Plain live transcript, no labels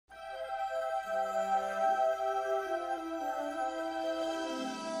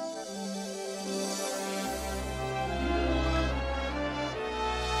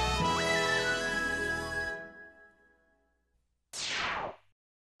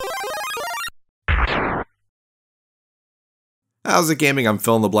How's it gaming? I'm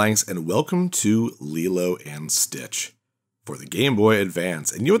Fill in the Blanks, and welcome to Lilo and Stitch for the Game Boy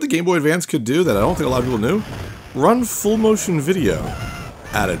Advance. And you know what the Game Boy Advance could do that I don't think a lot of people knew? Run full motion video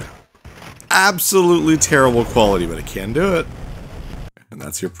at an absolutely terrible quality, but it can do it. And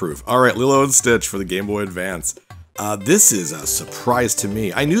that's your proof. Alright, Lilo and Stitch for the Game Boy Advance. This is a surprise to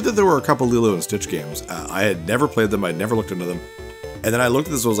me. I knew that there were a couple Lilo and Stitch games. I had never played them, I'd never looked into them. And then I looked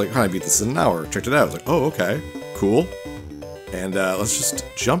at this and was like, I beat this in an hour. Checked it out. I was like, oh, okay, cool. And let's just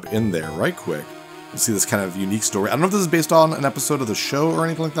jump in there right quick and see this kind of unique story. I don't know if this is based on an episode of the show or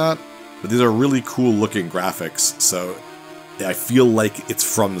anything like that, but these are really cool looking graphics, so I feel like it's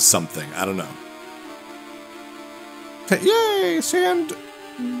from something. I don't know. Yay! Sand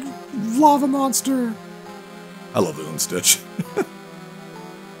lava monster! I love Lilo and Stitch.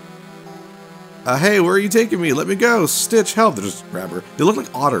 Hey, where are you taking me? Let me go! Stitch, help! They just grab her. They look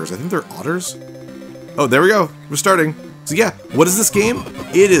like otters. I think they're otters. Oh, there we go. We're starting. So yeah, what is this game?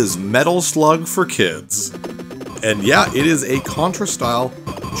 It is Metal Slug for kids. And yeah, it is a Contra-style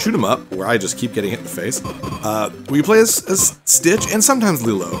shoot-'em-up, where I just keep getting hit in the face. Where you play as Stitch, and sometimes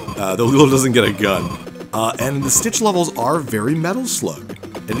Lilo, though Lilo doesn't get a gun. And the Stitch levels are very Metal Slug.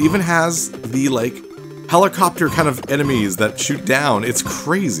 It even has the, like, helicopter kind of enemies that shoot down. It's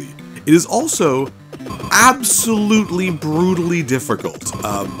crazy. It is also absolutely brutally difficult.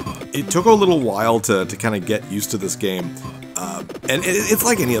 It took a little while to kind of get used to this game. And it's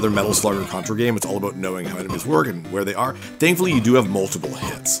like any other Metal Slug or Contra game. It's all about knowing how enemies work and where they are. Thankfully, you do have multiple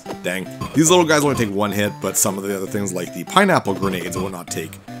hits. Dang. These little guys only take one hit, but some of the other things like the pineapple grenades will not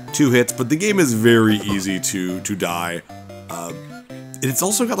take 2 hits. But the game is very easy to die. It's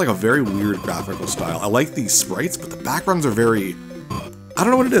also got like a very weird graphical style. I like the sprites, but the backgrounds are very... I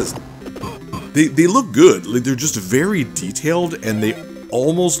don't know what it is. They look good. Like, they're just very detailed, and they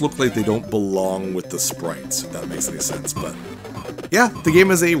almost look like they don't belong with the sprites, if that makes any sense. But yeah, the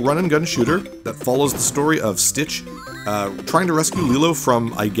game is a run-and-gun shooter that follows the story of Stitch trying to rescue Lilo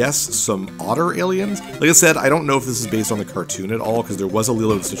from, I guess, some otter aliens. Like I said, I don't know if this is based on the cartoon at all, because there was a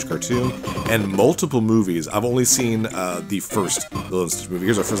Lilo and Stitch cartoon, and multiple movies. I've only seen the first Lilo and Stitch movie.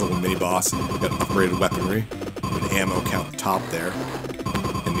 Here's our first little mini-boss. We've got upgraded weaponry, with an ammo count at the top there.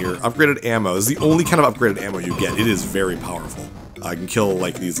 And your upgraded ammo is the only kind of upgraded ammo you get. It is very powerful. I can kill,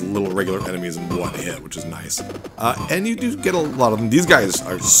 like, these little regular enemies in one hit, which is nice. And you do get a lot of them. These guys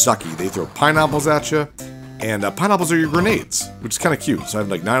are sucky. They throw pineapples at you, and pineapples are your grenades, which is kind of cute. So I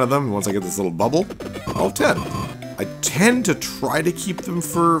have, like, 9 of them, and once I get this little bubble, I'll have 10. I tend to try to keep them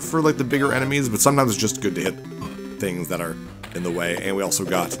for like, the bigger enemies, but sometimes it's just good to hit things that are in the way. And we also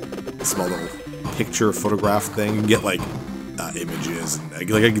got a small little picture photograph thing. You can get, like, images, and like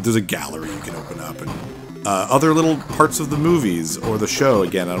there's a gallery you can open up, and other little parts of the movies or the show.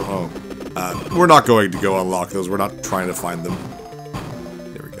 Again, I don't know. We're not going to go unlock those. We're not trying to find them.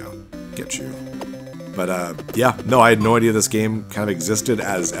 There we go. Get you. But yeah, no, I had no idea this game kind of existed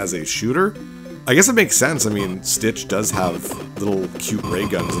as a shooter. I guess it makes sense. I mean, Stitch does have little cute ray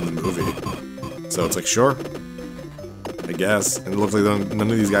guns in the movie, so it's like, sure, I guess. And it looks like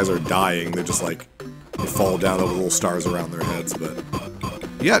none of these guys are dying. They're just like, they fall down with little stars around their heads. But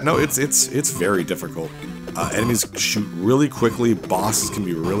yeah, no, it's very difficult. Enemies shoot really quickly. Bosses can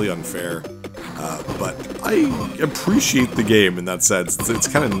be really unfair. But I appreciate the game in that sense. It's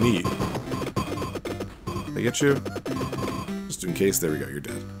kind of neat. Did I get you? Just in case. There we go. You're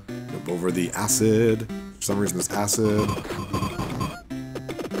dead. Jump over the acid. For some reason, there's acid.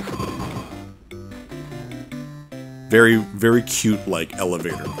 Very, very cute, like,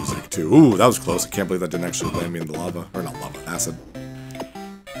 elevator music, too. Ooh, that was close. I can't believe that didn't actually land me in the lava. Or not lava, acid.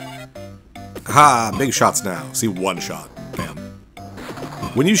 Ha! Big shots now. See, one shot. Bam.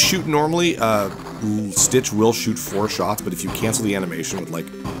 When you shoot normally, Stitch will shoot 4 shots, but if you cancel the animation with, like,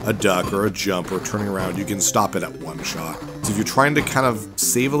 a duck or a jump or turning around, you can stop it at 1 shot. So if you're trying to kind of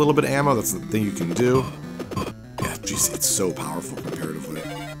save a little bit of ammo, that's the thing you can do. Yeah, jeez, it's so powerful comparatively.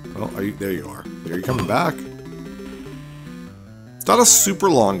 Well, there you are. Are you coming back? It's not a super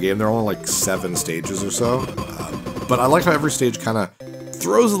long game. There are only like 7 stages or so. But I like how every stage kind of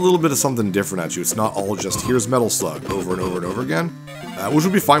throws a little bit of something different at you. It's not all just, here's Metal Slug over and over and over again. Which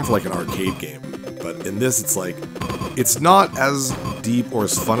would be fine for like an arcade game. But in this, it's like, it's not as deep or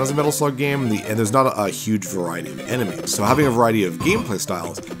as fun as a Metal Slug game, and there's not a huge variety of enemies. So having a variety of gameplay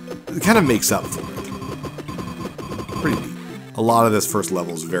styles, it kind of makes up for it. Pretty neat. A lot of this first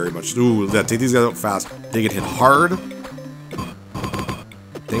level is very much, ooh, take these guys out fast. They get hit hard.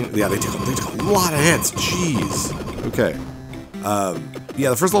 Yeah, they take a lot of hits. Jeez. Okay. Yeah,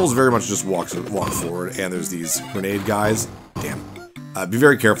 the first level is very much just walk forward, and there's these grenade guys. Damn. Be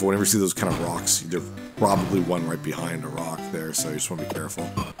very careful whenever you see those kind of rocks. They're probably one right behind a rock there, so you just want to be careful.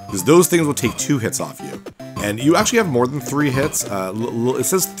 Because those things will take 2 hits off you. And you actually have more than 3 hits. It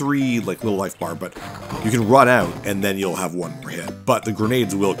says 3, like, little life bar, but you can run out, and then you'll have 1 more hit. But the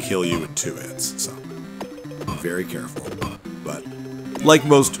grenades will kill you in 2 hits, so be very careful. But like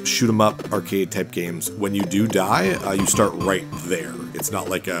most shoot-'em-up arcade-type games, when you do die, you start right there. It's not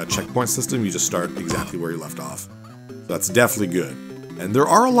like a checkpoint system, you just start exactly where you left off. So that's definitely good. And there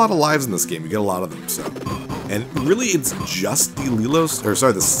are a lot of lives in this game, you get a lot of them, so... And really, it's just the Lilo, or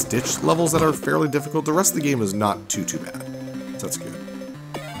sorry, the Stitch levels that are fairly difficult. The rest of the game is not too bad. So that's good.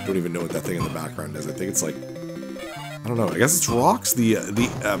 I don't even know what that thing in the background is. I think it's like, I don't know. I guess it's rocks. The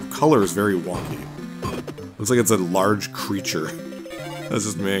color is very wonky. Looks like it's a large creature. That's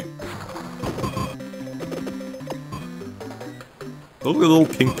just me. They look like little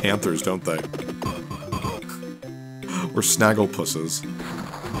pink panthers, don't they? Or snagglepusses.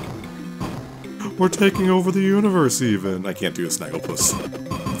 We're taking over the universe, even. I can't do a Snagglepuss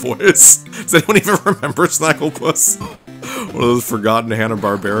voice. Does anyone even remember Snagglepuss? One of those forgotten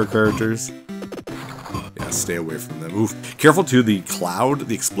Hanna-Barbera characters. Yeah, stay away from them. Oof. Careful, too, the cloud,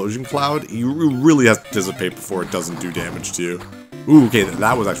 the explosion cloud, you really have to dissipate before it doesn't do damage to you. Ooh, okay,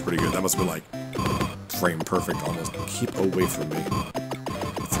 that was actually pretty good. That must have been, like, frame perfect almost. Keep away from me.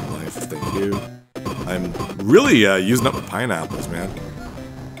 Get some life, thank you. I'm really using up my pineapples, man.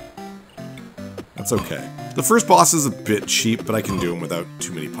 That's okay. The first boss is a bit cheap, but I can do him without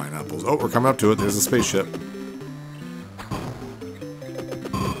too many pineapples. Oh, we're coming up to it. There's a spaceship.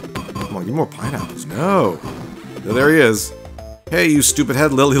 Come on, give me more pineapples. No. There he is. Hey, you stupid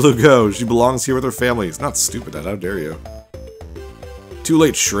head, let Lilo go. She belongs here with her family. It's not stupid, how dare you. Too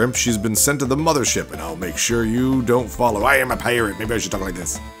late, shrimp. She's been sent to the mothership, and I'll make sure you don't follow. I am a pirate. Maybe I should talk like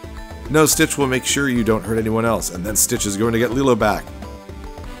this. No, Stitch will make sure you don't hurt anyone else, and then Stitch is going to get Lilo back.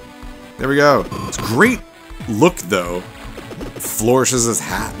 There we go. It's great look, though. Flourishes his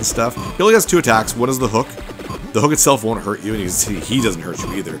hat and stuff. He only has 2 attacks. One is the hook. The hook itself won't hurt you, and he doesn't hurt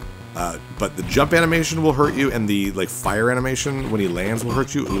you either. But the jump animation will hurt you, and the like fire animation when he lands will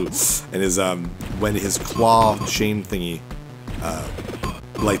hurt you. Ooh. And his when his claw chain thingy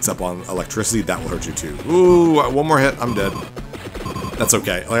lights up on electricity, that will hurt you too. Ooh, 1 more hit, I'm dead. That's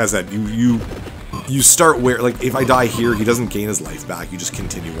okay. Like I said, you start where, like, if I die here, he doesn't gain his life back. You just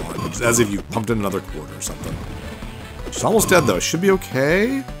continue on, just as if you pumped in another quarter or something. She's almost dead, though. Should be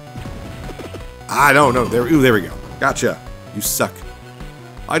okay. Ah, no. There we go. Gotcha. You suck.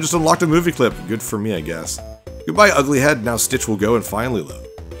 I just unlocked a movie clip. Good for me, I guess. Goodbye, ugly head. Now Stitch will go and find Lilo.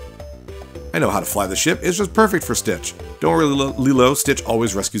 I know how to fly the ship. It's just perfect for Stitch. Don't worry, Lilo. Stitch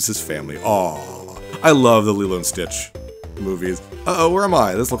always rescues his family. Aww. I love the Lilo and Stitch movies. Uh-oh, where am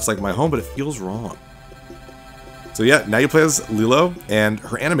I? This looks like my home, but it feels wrong. So yeah, now you play as Lilo, and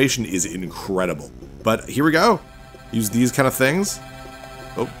her animation is incredible. But here we go. Use these kind of things.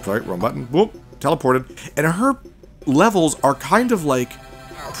 Oh, sorry, wrong button. Whoop, teleported. And her levels are kind of like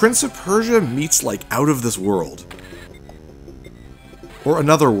Prince of Persia meets like Out of This World. Or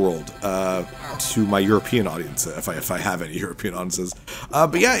Another World, to my European audience, if I have any European audiences.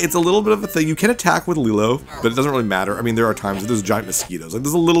 But yeah, it's a little bit of a thing. You can attack with Lilo, but it doesn't really matter. I mean, there are times there's giant mosquitoes. Like,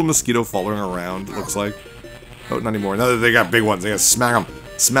 there's a little mosquito following around, it looks like. Oh, not anymore. Now they got big ones. They gotta smack them.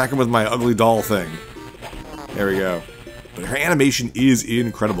 Smack them with my ugly doll thing. There we go. But her animation is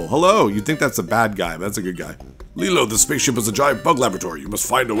incredible. Hello! You'd think that's a bad guy, but that's a good guy. Lilo, the spaceship is a giant bug laboratory. You must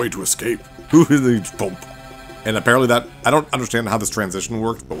find a way to escape. Who is the bump? And apparently that, I don't understand how this transition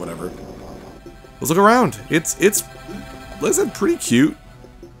worked, but whatever. Let's look around. It's like I said, pretty cute.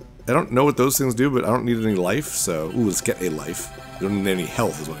 I don't know what those things do, but I don't need any life, so, ooh, let's get a life. We don't need any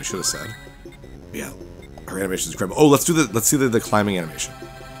health, is what I should have said. But yeah, her animation is incredible. Oh, let's see the climbing animation.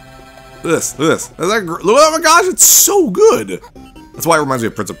 Look at this, look at this. Oh my gosh, it's so good! That's why it reminds me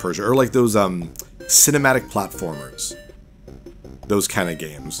of Prince of Persia, or like those, cinematic platformers. Those kind of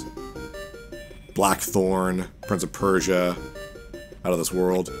games. Blackthorn, Prince of Persia, Out of This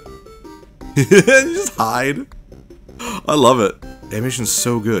World. You just hide. I love it. The animation's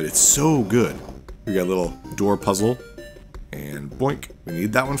so good. It's so good. We got a little door puzzle. And boink. We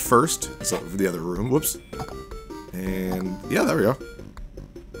need that one first. So for the other room. Whoops. And yeah, there we go.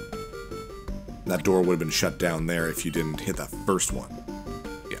 That door would have been shut down there if you didn't hit that first one.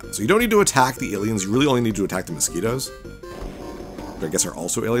 Yeah, so you don't need to attack the aliens. You really only need to attack the mosquitoes. I guess are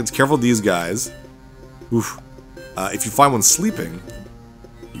also aliens. Careful of these guys. Oof. If you find one sleeping,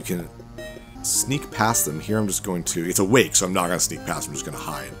 you can sneak past them. Here I'm just going to... It's awake, so I'm not going to sneak past. I'm just going to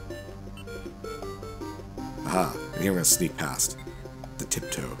hide. Aha. And here I'm going to sneak past. The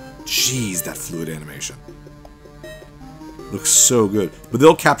tiptoe. Jeez, that fluid animation. Looks so good. But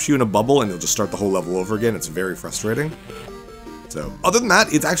they'll capture you in a bubble and they'll just start the whole level over again. It's very frustrating. So, other than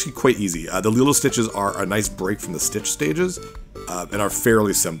that, it's actually quite easy. The Lilo Stitches are a nice break from the Stitch stages and are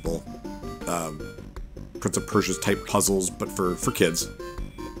fairly simple. Prince of Persia's type puzzles, but for kids.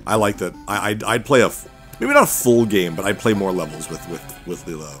 I like that. I'd play maybe not a full game, but I'd play more levels with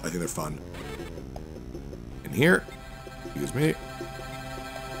Lilo. I think they're fun. In here, excuse me.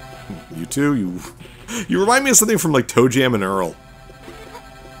 You too. You remind me of something from like Toe Jam and Earl.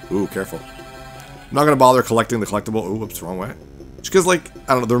 Ooh, careful. I'm not gonna bother collecting the collectible. Ooh, whoops, wrong way. Just because, like,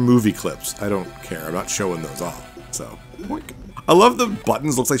 I don't know, they're movie clips. I don't care. I'm not showing those off. So, boink. I love the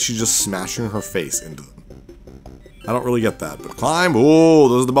buttons. Looks like she's just smashing her face into them. I don't really get that, but climb. Oh,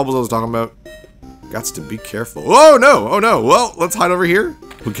 those are the bubbles I was talking about. Gots to be careful. Oh no! Oh no! Well, let's hide over here.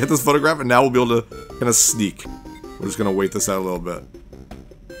 We'll get this photograph, and now we'll be able to kind of sneak. We're just gonna wait this out a little bit.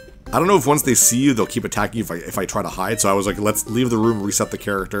 I don't know if once they see you, they'll keep attacking you if I try to hide. So I was like, let's leave the room, reset the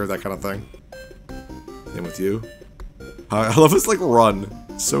character, that kind of thing. Same with you. I love this, like, run.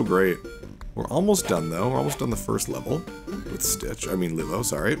 It's so great. We're almost done, though. We're almost done the first level with Stitch. I mean, Lilo,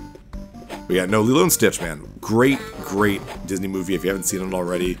 sorry. But yeah, no, Lilo and Stitch, man. Great, great Disney movie if you haven't seen it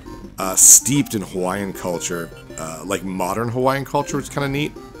already. Steeped in Hawaiian culture, like modern Hawaiian culture, which is kind of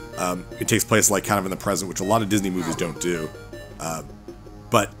neat. It takes place, like, kind of in the present, which a lot of Disney movies don't do.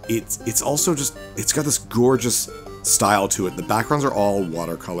 But it's also just, it's got this gorgeous style to it. The backgrounds are all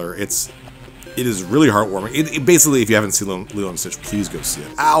watercolor. It is really heartwarming. It basically, if you haven't seen Lilo and Stitch, please go see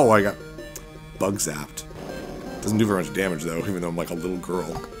it. Ow, I got bug zapped. Doesn't do very much damage, though, even though I'm like a little girl.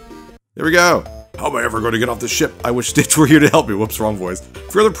 There we go. How am I ever going to get off this ship? I wish Stitch were here to help me. Whoops, wrong voice.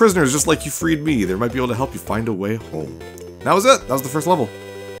 For other prisoners, just like you freed me, they might be able to help you find a way home. That was it. That was the first level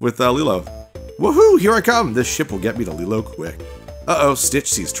with Lilo. Woohoo, here I come. This ship will get me to Lilo quick. Uh-oh,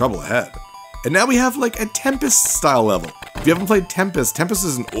 Stitch sees trouble ahead. And now we have, like, a Tempest-style level. If you haven't played Tempest, Tempest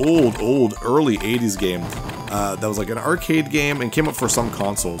is an old, early 80s game that was like an arcade game and came up for some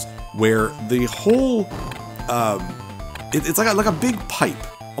consoles where the whole, it's like a big pipe,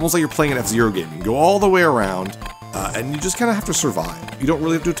 almost like you're playing an F-Zero game. You can go all the way around, and you just kind of have to survive. You don't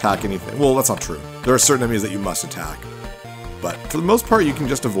really have to attack anything. Well, that's not true. There are certain enemies that you must attack. But for the most part, you can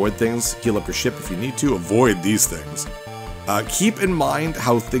just avoid things, heal up your ship if you need to, avoid these things. Keep in mind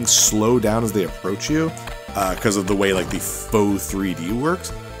how things slow down as they approach you, because of the way, like, the faux 3D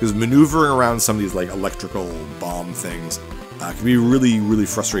works. Because maneuvering around some of these, like, electrical bomb things can be really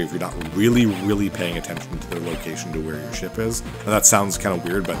frustrating if you're not really paying attention to their location to where your ship is. And that sounds kind of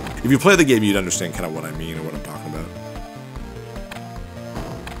weird, but if you play the game, you'd understand kind of what I mean and what I'm talking about.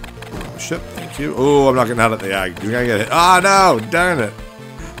 Ship, thank you. Oh, I'm not getting out of it. Yeah, you're gonna get hit. Ah, no! Darn it!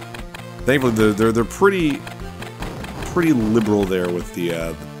 Thankfully, they're pretty liberal there with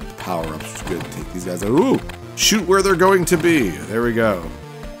the power-ups, which is good. Take these guys out. Ooh! Shoot where they're going to be! There we go.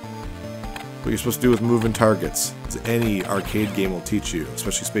 What you're supposed to do with moving targets. As any arcade game will teach you,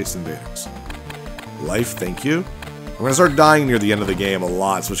 especially Space Invaders. Life, thank you. I'm gonna start dying near the end of the game a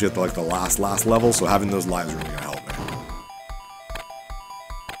lot, especially at the last level, so having those lives are really gonna help me.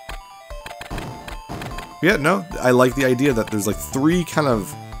 Yeah, no, I like the idea that there's like 3 kind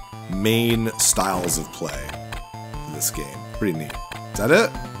of main styles of play in this game. Pretty neat. Is that it?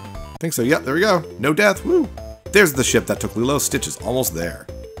 I think so. Yep, there we go. No death. Woo! There's the ship that took Lilo. Stitch is almost there.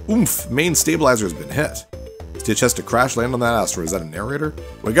 Oomph! Main stabilizer has been hit. Stitch has to crash land on that asteroid. Is that a narrator?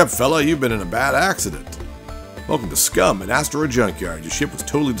 Wake up, fella. You've been in a bad accident. Welcome to Scum, an asteroid junkyard. Your ship was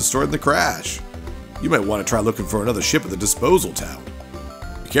totally destroyed in the crash. You might want to try looking for another ship at the disposal town.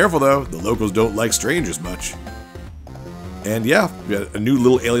 Be careful, though. The locals don't like strangers much. And yeah, we got a new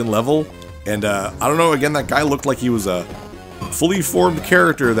little alien level. And I don't know, again, that guy looked like he was a fully formed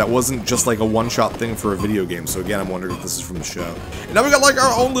character that wasn't just like a one-shot thing for a video game. So again, I'm wondering if this is from the show. And now we got like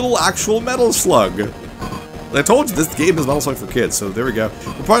our own little actual Metal Slug. I told you, this game is Metal Slug for kids, so there we go.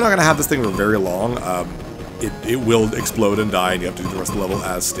 We're probably not going to have this thing for very long. It will explode and die, and you have to do the rest of the level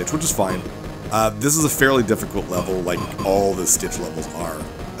as Stitch, which is fine. This is a fairly difficult level, like all the Stitch levels are.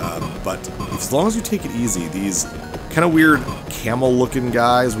 But as long as you take it easy, these kind of weird camel-looking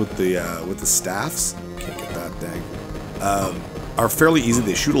guys with the staffs, can't get that dang, are fairly easy.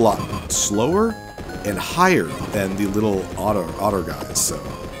 They shoot a lot slower and higher than the little otter guys, so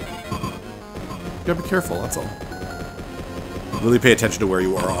you gotta be careful. That's all. Really pay attention to where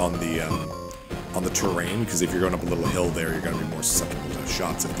you are on the terrain, because if you're going up a little hill there, you're gonna be more susceptible to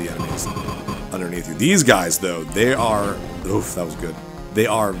shots if the enemy's underneath you. These guys, though, they are, oof, that was good. They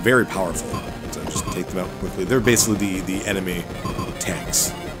are very powerful, so just take them out quickly. They're basically the enemy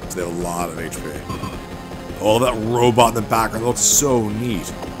tanks, so they have a lot of HP. Oh, that robot in the background looks so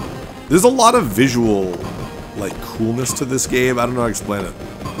neat. There's a lot of visual, like, coolness to this game. I don't know how to explain it.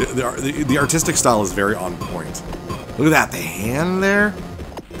 The artistic style is very on point. Look at that, the hand there.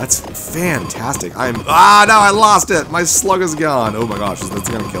 That's fantastic. No, I lost it. My slug is gone. Oh my gosh, that's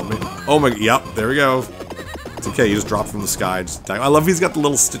gonna kill me. Oh my, yep, there we go. It's okay, you just drop from the sky. Just I love he's got the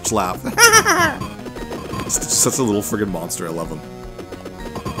little Stitch laugh. Stitch is such a little friggin' monster. I love him.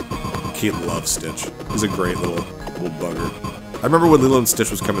 Kate loves Stitch. He's a great little bugger. I remember when Lilo and Stitch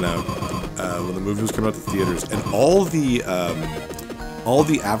was coming out, when the movie was coming out to theaters, and all the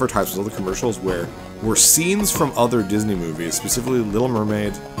advertisements, all the commercials were scenes from other Disney movies, specifically Little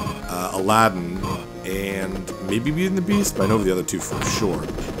Mermaid, Aladdin, and maybe Beauty and the Beast, but I know the other two for sure.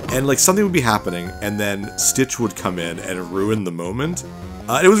 And like something would be happening, and then Stitch would come in and ruin the moment.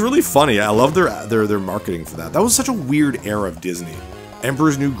 It was really funny. I love their marketing for that. That was such a weird era of Disney.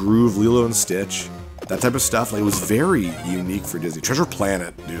 Emperor's New Groove, Lilo and Stitch, that type of stuff. Like, it was very unique for Disney. Treasure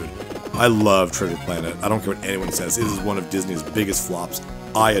Planet, dude. I love Treasure Planet. I don't care what anyone says. It is one of Disney's biggest flops.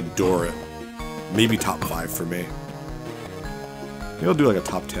 I adore it. Maybe top 5 for me. Maybe I'll do like a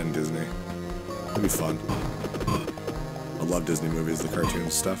top 10 Disney. It'd be fun. I love Disney movies, the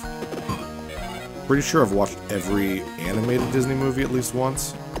cartoons stuff. Pretty sure I've watched every animated Disney movie at least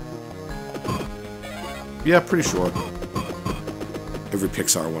once. Yeah, pretty sure. Every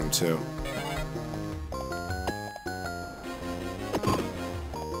Pixar one too.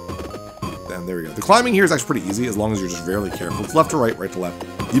 And there we go. The climbing here is actually pretty easy as long as you're just very careful. It's left to right, right to left.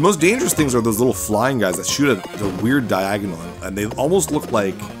 The most dangerous things are those little flying guys that shoot at the weird diagonal, and they almost look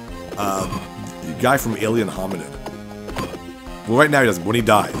like the guy from Alien Hominid. Well, right now he doesn't. When he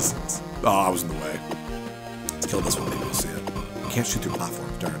dies, oh, I was in the way. Let's kill this one. Maybe we'll see it. You can't shoot through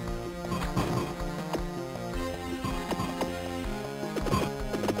platforms. Darn.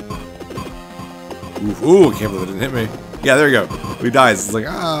 Ooh, I can't believe it didn't hit me. Yeah, there you go. He dies. It's like,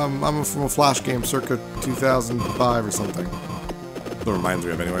 I'm from a Flash game circa 2005 or something. That reminds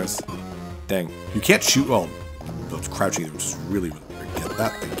me of anyways. Dang. You can't shoot, well, it's crouching, which is really, get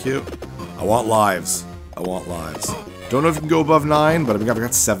that, thank you. I want lives. I want lives. Don't know if you can go above 9, but I've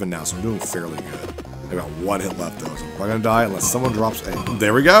got 7 now, so I'm doing fairly good. I got 1 hit left though, so I'm probably gonna die unless someone drops,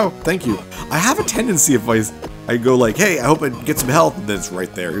 there we go, thank you. I have a tendency if I go like, hey, I hope I get some health, and then it's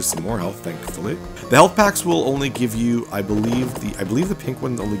right there. Here's some more health, thankfully. The health packs will only give you, I believe the pink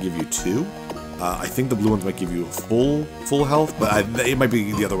ones only give you 2. I think the blue ones might give you full health, but it might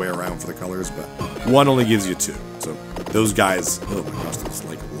be the other way around for the colors, but 1 only gives you 2. So those guys, oh my gosh, those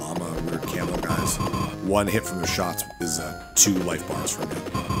like llama, weird camel guys. 1 hit from their shots is 2 life bars from it.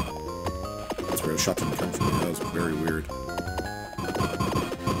 That's where a shot didn't come from me. That was very weird.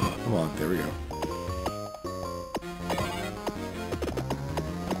 Come on, there we go.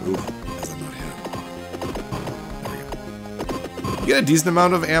 Ooh, as I'm not hit. There we go. You get a decent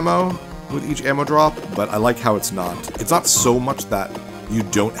amount of ammo with each ammo drop, but I like how it's not so much that you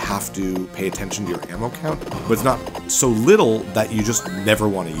don't have to pay attention to your ammo count, but it's not so little that you just never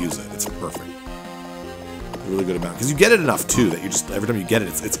want to use it. It's perfect. A really good amount. Because you get it enough too that you just, every time you get it,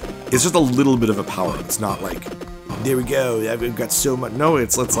 it's just a little bit of a power. It's not like, there we go, I've got so much. No,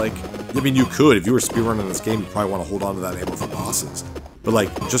 it's like, I mean, you could, if you were speedrunning this game, you probably want to hold on to that ammo for bosses. But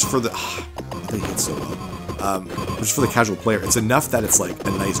like, just for the, they hit so well. Just for the casual player, it's enough that it's like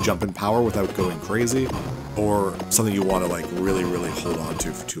a nice jump in power without going crazy, or something you want to like really hold on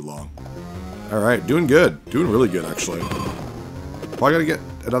to for too long. Alright, doing good. Doing really good, actually. Probably gotta get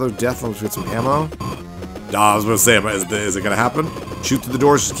another death once we get some ammo. I was gonna say, is it gonna happen? Shoot through the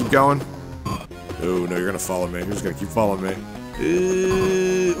doors, just keep going. Oh, no, you're gonna follow me. You're just gonna keep following me.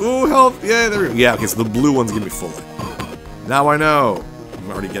 Ooh, help! Yeah, there we go. Yeah, okay, so the blue one's gonna be full. Now I know.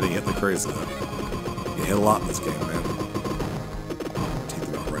 I'm already getting hit like crazy, though. You hit a lot in this game, man. Take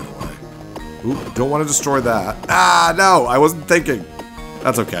them out right away. Ooh, don't want to destroy that. Ah, no, I wasn't thinking.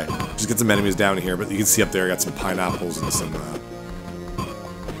 That's okay. Just get some enemies down here, but you can see up there I got some pineapples and some ammo.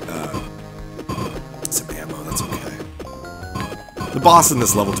 That's okay. The boss in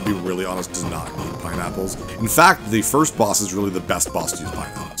this level, to be really honest, does not need pineapples. In fact, the first boss is really the best boss to use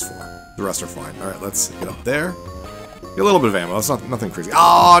pineapples for. The rest are fine. All right, let's get up there. Get a little bit of ammo. That's nothing crazy.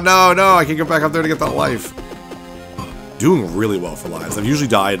 Oh, no, I can't go back up there to get that life. Doing really well for lives. I've usually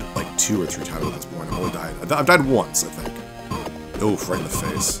died like 2 or 3 times at this point. I've only died. I've died once, I think. Oof, right in the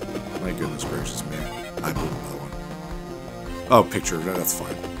face. My goodness gracious me. I blew another one. Oh, picture. No, that's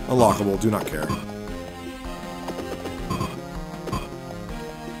fine. Unlockable. Do not care.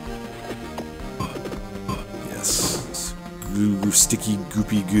 Yes. Goo, sticky,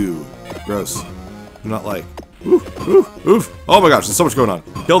 goopy goo. Gross. Do not like. Oof, oof, oof. Oh my gosh, there's so much going on.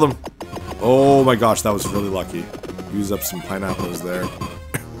 Killed him. Oh my gosh, that was really lucky. Use up some pineapples there.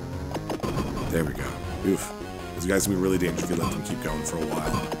 There we go. Oof. These guys can be really dangerous if you let them keep going for a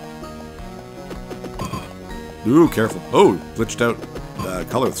while. Ooh, careful. Oh, glitched out the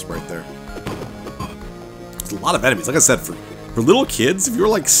color sprite there. There's a lot of enemies. Like I said, for little kids, if you're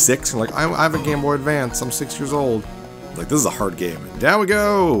like 6 and like, I have a Game Boy Advance, I'm 6 years old. Like, this is a hard game. And down we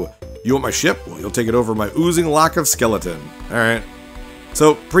go! You want my ship? Well, you'll take it over my oozing lack of skeleton. Alright.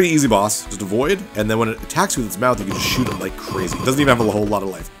 So, pretty easy boss. Just avoid, and then when it attacks you with its mouth, you can just shoot it like crazy. It doesn't even have a whole lot of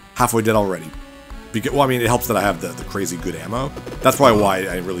life. Halfway dead already. Because, well, I mean, it helps that I have the crazy good ammo. That's probably why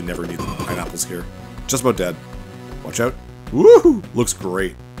I really never need the pineapples here. Just about dead. Watch out. Woohoo! Looks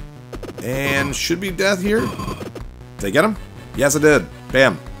great. And should be death here. Did I get him? Yes, I did.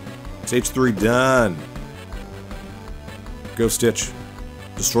 Bam. Stage 3 done. Go, Stitch.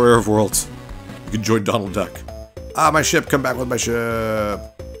 Destroyer of worlds. You can join Donald Duck. Ah, my ship. Come back with my ship.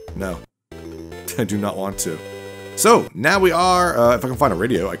 No. I do not want to. So, now we are, if I can find a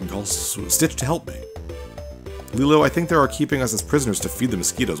radio, I can call Stitch to help me. Lilo, I think they are keeping us as prisoners to feed the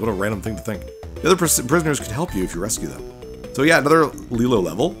mosquitoes. What a random thing to think. The other prisoners could help you if you rescue them. So yeah, another Lilo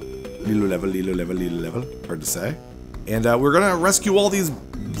level. Lilo level, Lilo level, Lilo level. Hard to say. And we're gonna rescue all these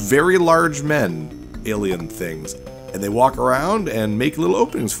very large men, alien things. And they walk around and make little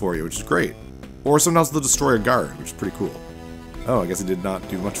openings for you, which is great. Or sometimes they'll destroy a guard, which is pretty cool. Oh, I guess it did not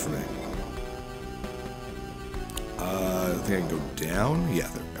do much for me. I think I can go down. Yeah,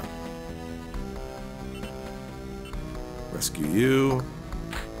 there we go. Rescue you.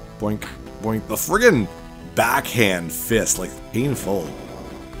 Boink, boink. The friggin' backhand fist, like painful.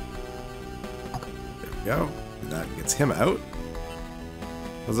 There we go. And that gets him out.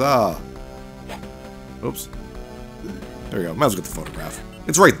 Huzzah. Oops. There we go. Might as well get the photograph.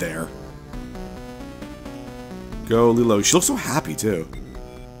 It's right there. Go, Lilo. She looks so happy, too.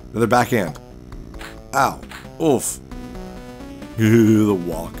 Another backhand. Ow. Oof. The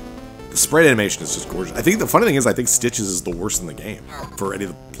walk. The sprite animation is just gorgeous. I think the funny thing is, I think Stitches is the worst in the game for any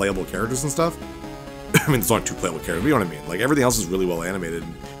of the playable characters and stuff. I mean, there's only 2 playable characters, but you know what I mean. Like, everything else is really well animated.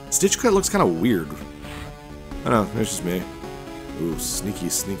 Stitch kind of looks kind of weird. I don't know. It's just me. Ooh, sneaky,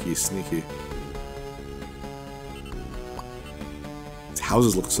 sneaky, sneaky. His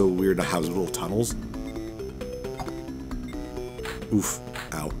houses look so weird. Not houses, little tunnels. Oof.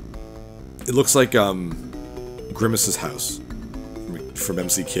 Ow. It looks like, Grimace's house from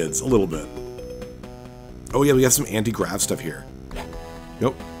MC Kids, a little bit. Oh yeah, we have some anti-grav stuff here.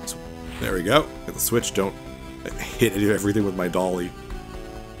 Nope. There we go. Get the switch. Don't hit everything with my dolly.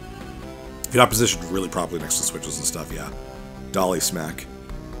 If you're not positioned really properly next to switches and stuff, yeah. Dolly smack.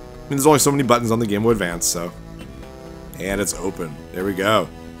 I mean, there's only so many buttons on the Game Boy Advance, so. And it's open. There we go.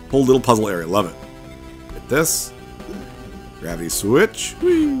 Whole little puzzle area. Love it. Hit this. Gravity switch.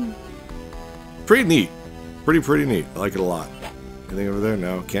 Whee! Pretty neat. Pretty neat. I like it a lot. Anything over there?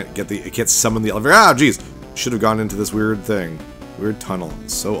 No. It can't summon the elevator. Ah, jeez. Should have gone into this weird thing. Weird tunnel.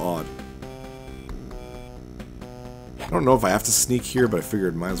 It's so odd. I don't know if I have to sneak here, but I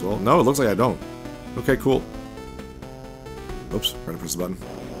figured might as well. No, it looks like I don't. Okay, cool. Oops. Trying to press the button.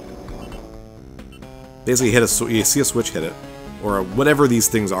 Basically, you see a switch, hit it. Or whatever these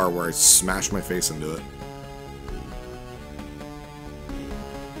things are where I smash my face into it.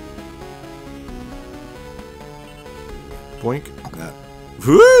 Boink. That.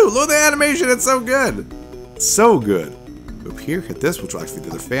 Woo! Look at the animation! It's so good! So good. Up here, hit this, which will actually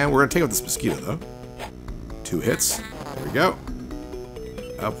do the fan. We're gonna take out this mosquito, though. 2 hits. There we go.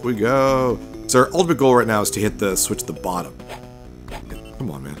 Up we go. So our ultimate goal right now is to hit the switch at the bottom.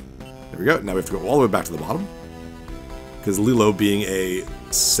 Come on, man. There we go. Now we have to go all the way back to the bottom. Because Lilo, being a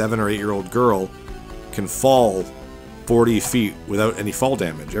 7 or 8-year-old girl, can fall 40 feet without any fall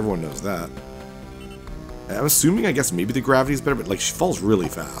damage. Everyone knows that. I'm assuming, I guess, maybe the gravity's better, but, like, she falls really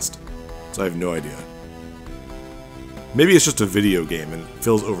fast. So I have no idea. Maybe it's just a video game and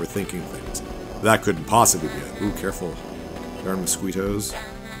Phil's overthinking things. That couldn't possibly be it. Ooh, careful. There are mosquitoes.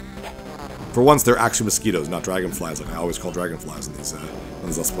 For once, they're actually mosquitoes, not dragonflies, like I always call dragonflies in these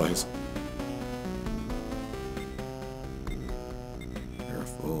Let's Plays.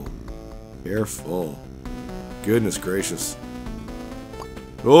 Careful. Careful. Goodness gracious.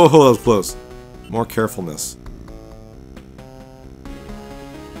 Oh, that was close. More carefulness.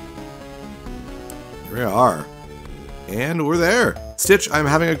 Here we are. And we're there. Stitch, I'm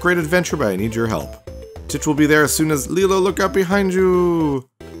having a great adventure, but I need your help. Stitch will be there as soon as Lilo, look out behind you.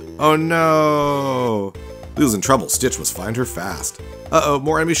 Oh no. Lilo's in trouble. Stitch must find her fast. Uh-oh,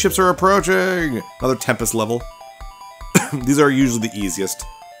 more enemy ships are approaching. Another Tempest level. These are usually the easiest.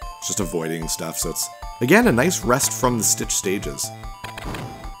 Just avoiding stuff, so it's, again, a nice rest from the Stitch stages.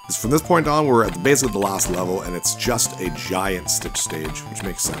 From this point on, we're at basically the last level, and it's just a giant Stitch stage, which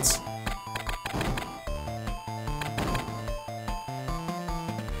makes sense.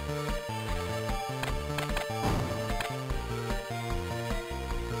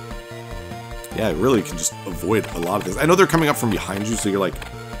 Yeah, it really can just avoid a lot of things. I know they're coming up from behind you, so you're like,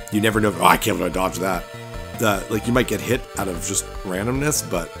 you never know, oh, I can't dodge that. Like, you might get hit out of just randomness,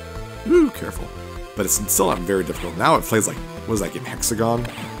 but, ooh, careful. But it's still not very difficult. Now it plays like, what is that game, Hexagon?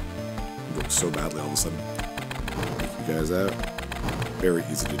 It looks so badly all of a sudden. Take you guys out. Very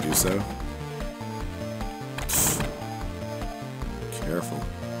easy to do so. Careful.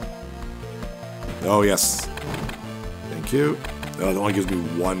 Oh, yes. Thank you. Oh, that only gives me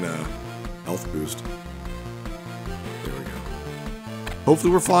one health boost. There we go.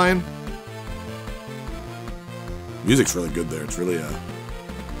 Hopefully we're fine. Music's really good there. It's really, I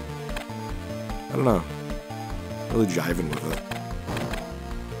don't know. Really jiving with it.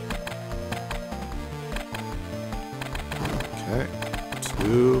 Okay.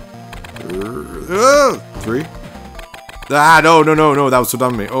 2, 3. Ah, no. That was so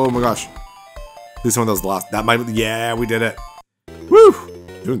dumb of me. Oh my gosh. Please tell me that was the last. That might. Yeah, we did it. Woo!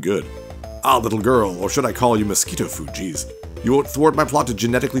 Doing good. Ah, little girl, or should I call you mosquito food? Jeez. You won't thwart my plot to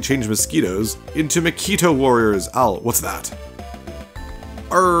genetically change mosquitoes into mosquito warriors. Al, what's that?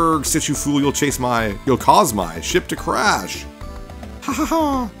 Arrgh, Stitch, you fool, you'll cause my ship to crash. Ha ha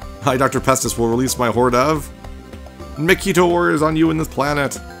ha. Hi, Dr. Pestis will release my horde of mosquito warriors on you and this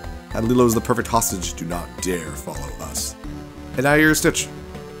planet. And Lilo is the perfect hostage. Do not dare follow us. And now you're Stitch.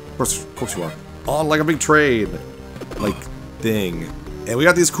 Of course you are. On like a big train. Like, thing. And we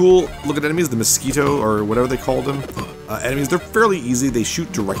got these cool looking enemies, the mosquito, or whatever they called them. Enemies, they're fairly easy. They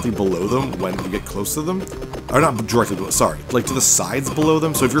shoot directly below them when you get close to them. Or not directly below, sorry. Like to the sides below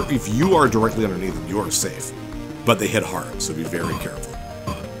them. So if you are directly underneath them, you are safe. But they hit hard, so be very careful.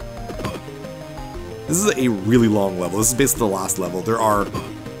 This is a really long level. This is basically the last level. There are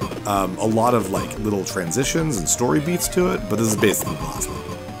a lot of like little transitions and story beats to it, but this is basically the last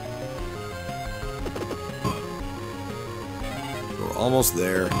level. We're almost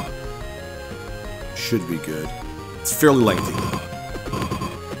there. Should be good. It's fairly lengthy though.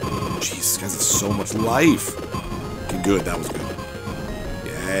 Jeez, guys, it's so much life. Okay, good, that was good.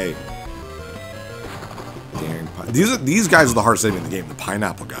 Yay. Dang, these guys are the hardest enemy in the game, the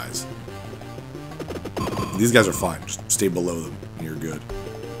pineapple guys. These guys are fine, just stay below them and you're good.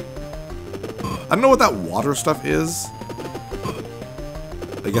 I don't know what that water stuff is.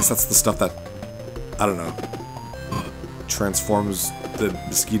 I guess that's the stuff that, I don't know, transforms the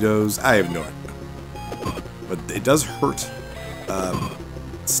mosquitoes. I have no idea. But it does hurt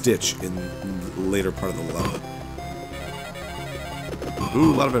Stitch in the later part of the level.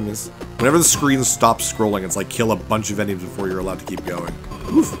 Ooh, a lot of enemies. Whenever the screen stops scrolling, it's like kill a bunch of enemies before you're allowed to keep going.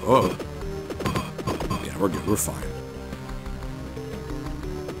 Oof, oh. Yeah, we're good, we're fine.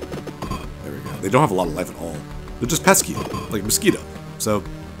 There we go. They don't have a lot of life at all. They're just pesky, like a mosquito. So,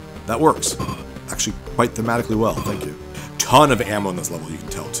 that works. Actually, quite thematically well, thank you. Ton of ammo in this level, you can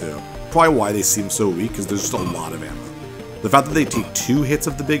tell too. Probably why they seem so weak, because there's just a lot of ammo. The fact that they take 2 hits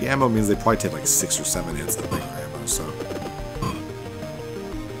of the big ammo means they probably take like 6 or 7 hits of the bigger ammo, so.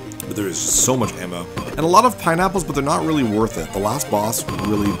 But there is just so much ammo. And a lot of pineapples, but they're not really worth it. The last boss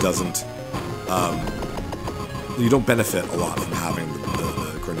really doesn't, you don't benefit a lot from having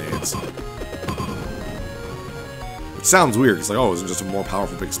the grenades. It sounds weird, it's like, oh, is it just a more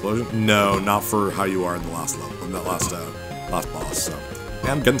powerful big explosion? No, not for how you are in the last level, in that last boss, so.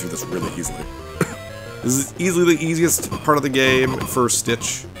 Man, I'm getting through this really easily. This is easily the easiest part of the game for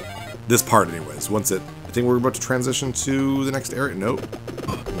Stitch. This part, anyways. Once it... I think we're about to transition to the next area. Nope.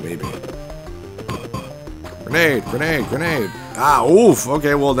 Maybe. Grenade! Grenade! Grenade! Ah, oof!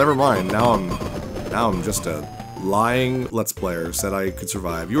 Okay, well, never mind. Now I'm just a lying Let's Player. Said I could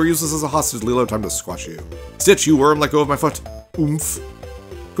survive. You are useless as a hostage, Lilo. Time to squash you. Stitch, you worm, let go of my foot. Oomph.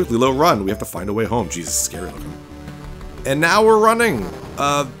 Quick, Lilo, run. We have to find a way home. Jesus, scary looking. And now we're running.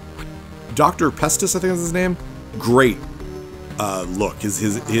 Dr. Pestis, I think is his name. Great look.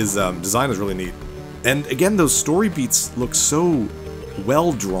 His design is really neat. And again, those story beats look so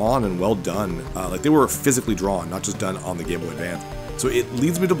well drawn and well done. Like they were physically drawn, not just done on the Game Boy Advance. So it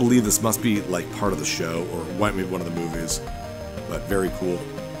leads me to believe this must be like part of the show or maybe one of the movies. But very cool.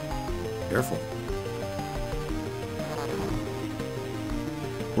 Careful.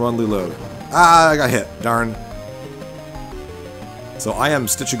 Run, Lilo. Ah, I got hit. Darn. So I am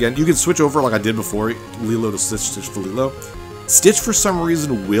Stitch again. You can switch over like I did before, Lilo to Stitch, Stitch to Lilo. Stitch, for some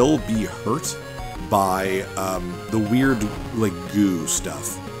reason, will be hurt by the weird, like, goo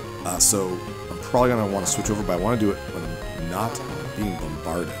stuff. So I'm probably going to want to switch over, but I want to do it when I'm not being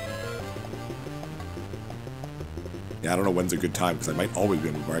bombarded. Yeah, I don't know when's a good time, because I might always be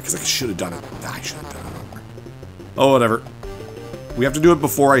bombarded, because I should have done it. I should have done it. Oh, whatever. We have to do it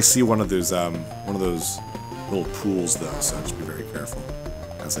before I see one of those little pools, though, so just be very careful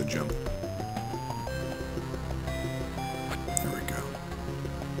as I jump.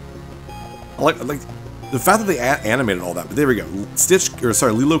 I like the fact that they animated all that. But there we go.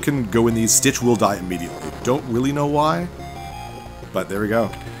 Lilo can go in these. Stitch will die immediately. Don't really know why, but there we go.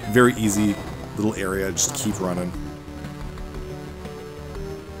 Very easy little area. Just keep running.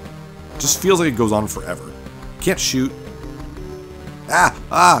 Just feels like it goes on forever. Can't shoot.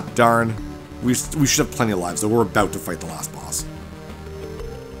 Darn. We should have plenty of lives, though. We're about to fight the last boss.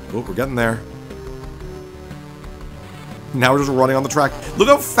 Oh, we're getting there. Now we're just running on the track. Look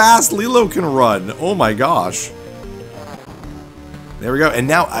how fast Lilo can run. Oh my gosh. There we go. And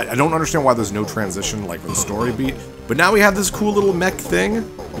now, I don't understand why there's no transition, like, with the story beat. But now we have this cool little mech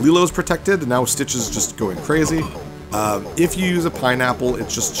thing. Lilo's protected, and now Stitch is just going crazy. If you use a pineapple,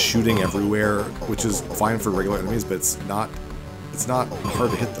 it's just shooting everywhere, which is fine for regular enemies, but it's not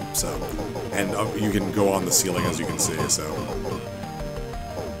hard to hit them, so. And you can go on the ceiling, as you can see, so.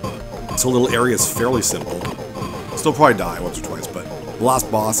 So little area is fairly simple. Still probably die once or twice, but the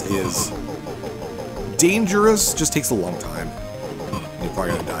last boss is dangerous, just takes a long time. And you're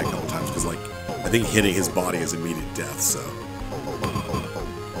probably gonna die a couple times, because, like, I think hitting his body is immediate death, so.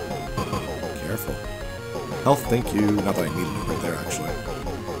 Careful. Health, thank you. Not that I needed it right there, actually.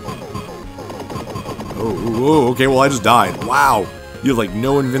 Oh, okay, well, I just died. Wow! You have, like,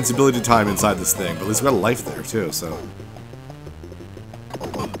 no invincibility time inside this thing, but at least we got a life there, too, so.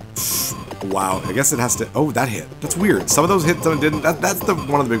 Wow, I guess it has to... Oh, that hit. That's weird. Some of those hit, some didn't. That's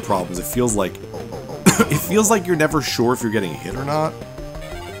one of the big problems. It feels like... it feels like you're never sure if you're getting hit or not.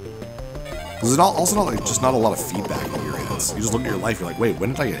 There's also not, like, just not a lot of feedback in your hits. You just look at your life, you're like, wait,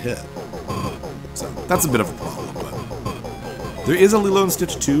 when did I get hit? So, that's a bit of a problem, but... There is a Lilo and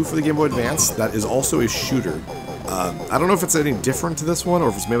Stitch 2 for the Game Boy Advance that is also a shooter. I don't know if it's any different to this one, or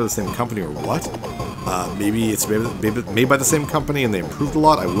if it's made by the same company or what. Maybe it's made by the same company and they improved a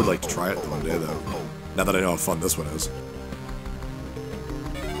lot. I would like to try it one day, though. Now that I know how fun this one is.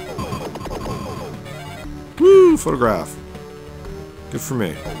 Woo! Photograph. Good for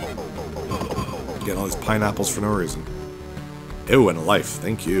me. Getting all these pineapples for no reason. Ew, and a life.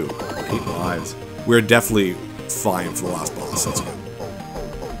 Thank you. 8 lives. We're definitely fine for the last boss. That's good.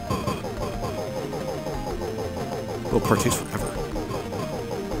 Little part takes forever.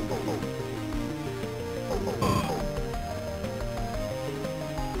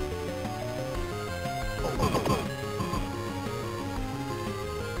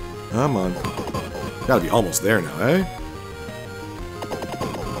 Come on. Gotta be almost there now, eh?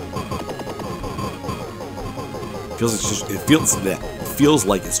 It feels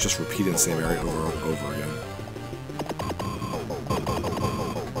like it's just repeating the same area over and over again.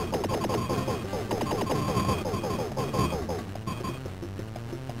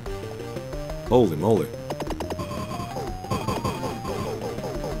 Holy moly.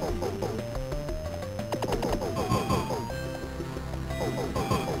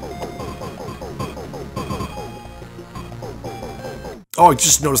 Oh, I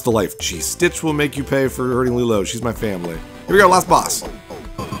just noticed the life. Jeez, Stitch will make you pay for hurting Lilo. She's my family. Here we go, last boss.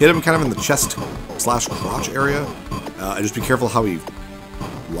 Hit him kind of in the chest/crotch area. And just be careful how he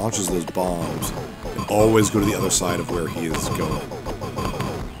launches those bombs. And always go to the other side of where he is going.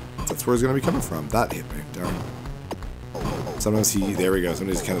 That's where he's going to be coming from. That hit me. Darn. Sometimes there we go.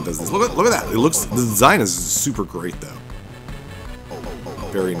 Sometimes he kind of does this. Look at that. The design is super great, though.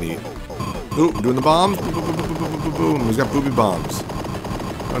 Very neat. Ooh, doing the bombs. Boom, boom, boom, boom, boom, boom, boom, boom. He's got booby bombs.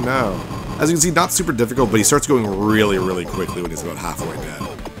 Oh no. As you can see, not super difficult, but he starts going really, really quickly when he's about halfway dead.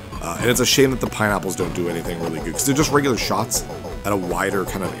 And it's a shame that the pineapples don't do anything really good, because they're just regular shots at a wider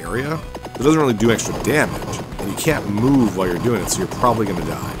kind of area. It doesn't really do extra damage, and you can't move while you're doing it, so you're probably going to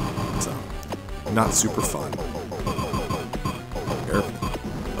die. So, not super fun. Careful.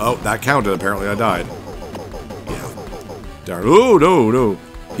 Oh, that counted. Apparently I died. Yeah. Darn. Oh, no.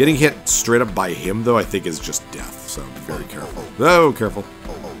 Getting hit straight up by him, though, I think is just death, so be very careful. Oh, careful.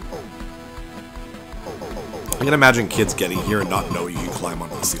 I can imagine kids getting here and not knowing you can climb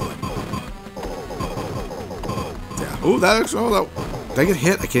onto the ceiling. Yeah. Oh, did I get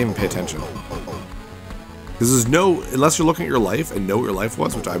hit? I can't even pay attention. Because there's no, unless you're looking at your life and know what your life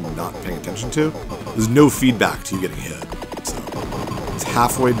was, which I'm not paying attention to, there's no feedback to you getting hit. So, it's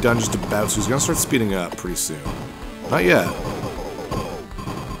halfway done just about, so he's going to start speeding up pretty soon. Not yet.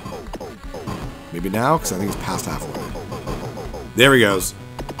 Maybe now, because I think it's past halfway. There he goes.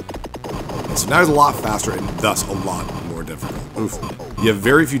 And so now he's a lot faster and thus a lot more difficult. Oof. You have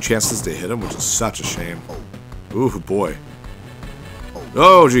very few chances to hit him, which is such a shame. Ooh, boy.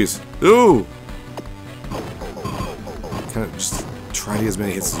 Oh, jeez. Ooh! Kind of just try to get as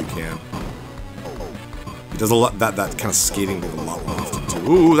many hits as you can. He does a lot, that kind of skating thing a lot more often,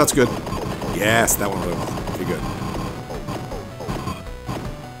 too. Ooh, that's good. Yes, that one really well. Okay, good.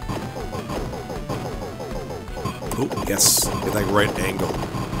 Oh, yes. Get that right angle.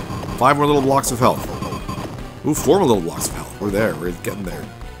 5 more little blocks of health. Ooh, 4 more little blocks of health. We're there. We're getting there.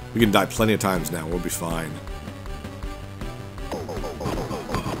 We can die plenty of times now. We'll be fine.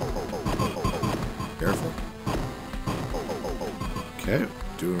 Careful. Okay.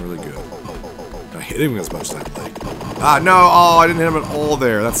 Doing really good. Not hitting him as much as I'd like. Ah, no! Oh, I didn't hit him at all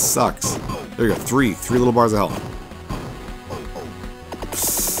there. That sucks. There you go. 3 little bars of health.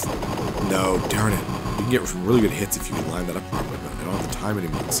 No, darn it. You can get some really good hits if you can line that up properly, but I don't have the time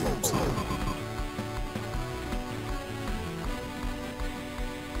anymore, it seems.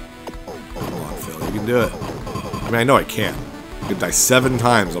 Come on, Phil. You can do it. I mean, I know I can. I can die 7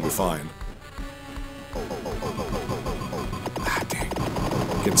 times, I'll be fine. Ah, dang.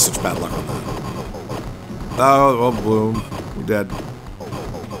 Getting such bad luck on that. Oh, well, boom. We're dead.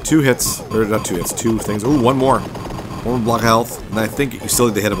 2 hits. Or not 2 hits, 2 things. Ooh, 1 more. 1 more block of health. And I think you still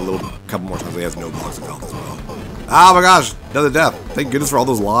need to hit him a couple more times. He has no blocks of health as well. Oh my gosh! Another death. Thank goodness for all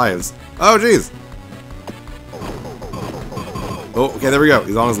those lives. Oh, jeez. Oh, okay, there we go.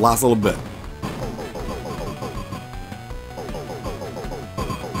 He's on his last little bit.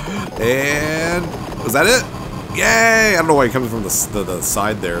 And was that it? Yay! I don't know why he comes from the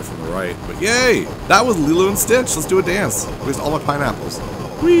side there, from the right, but yay! That was Lilo and Stitch. Let's do a dance. Waste all my pineapples.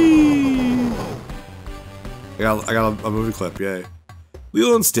 Whee! I got a movie clip. Yay!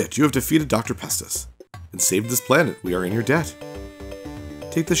 Lilo and Stitch, you have defeated Dr. Pestis and saved this planet. We are in your debt.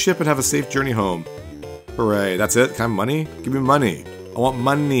 Take the ship and have a safe journey home. Hooray! That's it. Can I have money? Give me money. I want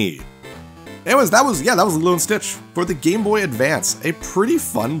money. Anyways, that was Lilo and Stitch for the Game Boy Advance. A pretty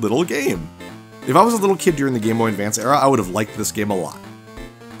fun little game. If I was a little kid during the Game Boy Advance era, I would have liked this game a lot.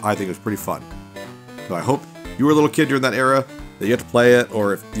 I think it was pretty fun. So I hope you were a little kid during that era, that you had to play it,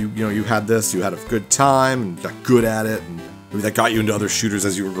 or if you had this, you had a good time and got good at it, and maybe that got you into other shooters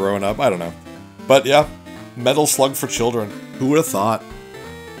as you were growing up. I don't know. But yeah, Metal Slug for children. Who would have thought?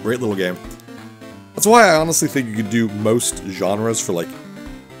 Great little game. That's why I honestly think you could do most genres for like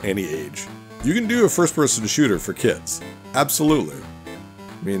any age. You can do a first-person shooter for kids. Absolutely.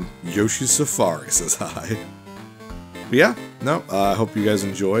 I mean, Yoshi's Safari says hi. But yeah, no, I hope you guys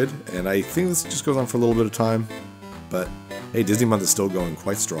enjoyed, and I think this just goes on for a little bit of time, but hey, Disney Month is still going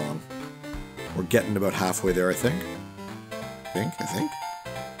quite strong. We're getting about halfway there, I think. I think?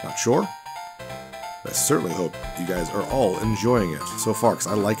 Not sure. But I certainly hope you guys are all enjoying it so far, because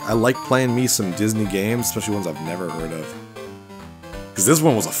I like playing me some Disney games, especially ones I've never heard of. Because this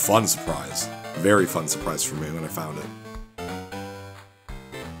one was a fun surprise. Very fun surprise for me when I found it.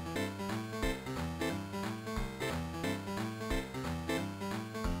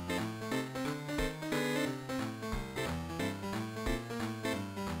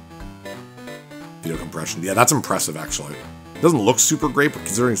 Video compression. Yeah, that's impressive, actually. It doesn't look super great, but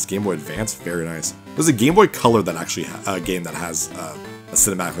considering it's Game Boy Advance, very nice. There's a Game Boy Color that actually a game that has a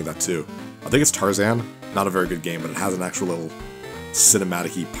cinematic like that too. I think it's Tarzan. Not a very good game, but it has an actual little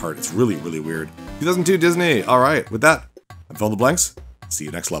cinematic-y part. It's really, really weird. 2002 Disney. All right, with that, I'm Fill in the Blanks. See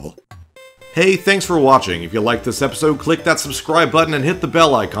you next level. Hey, thanks for watching. If you liked this episode, click that subscribe button and hit the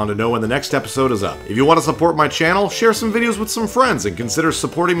bell icon to know when the next episode is up. If you want to support my channel, share some videos with some friends and consider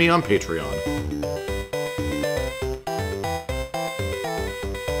supporting me on Patreon.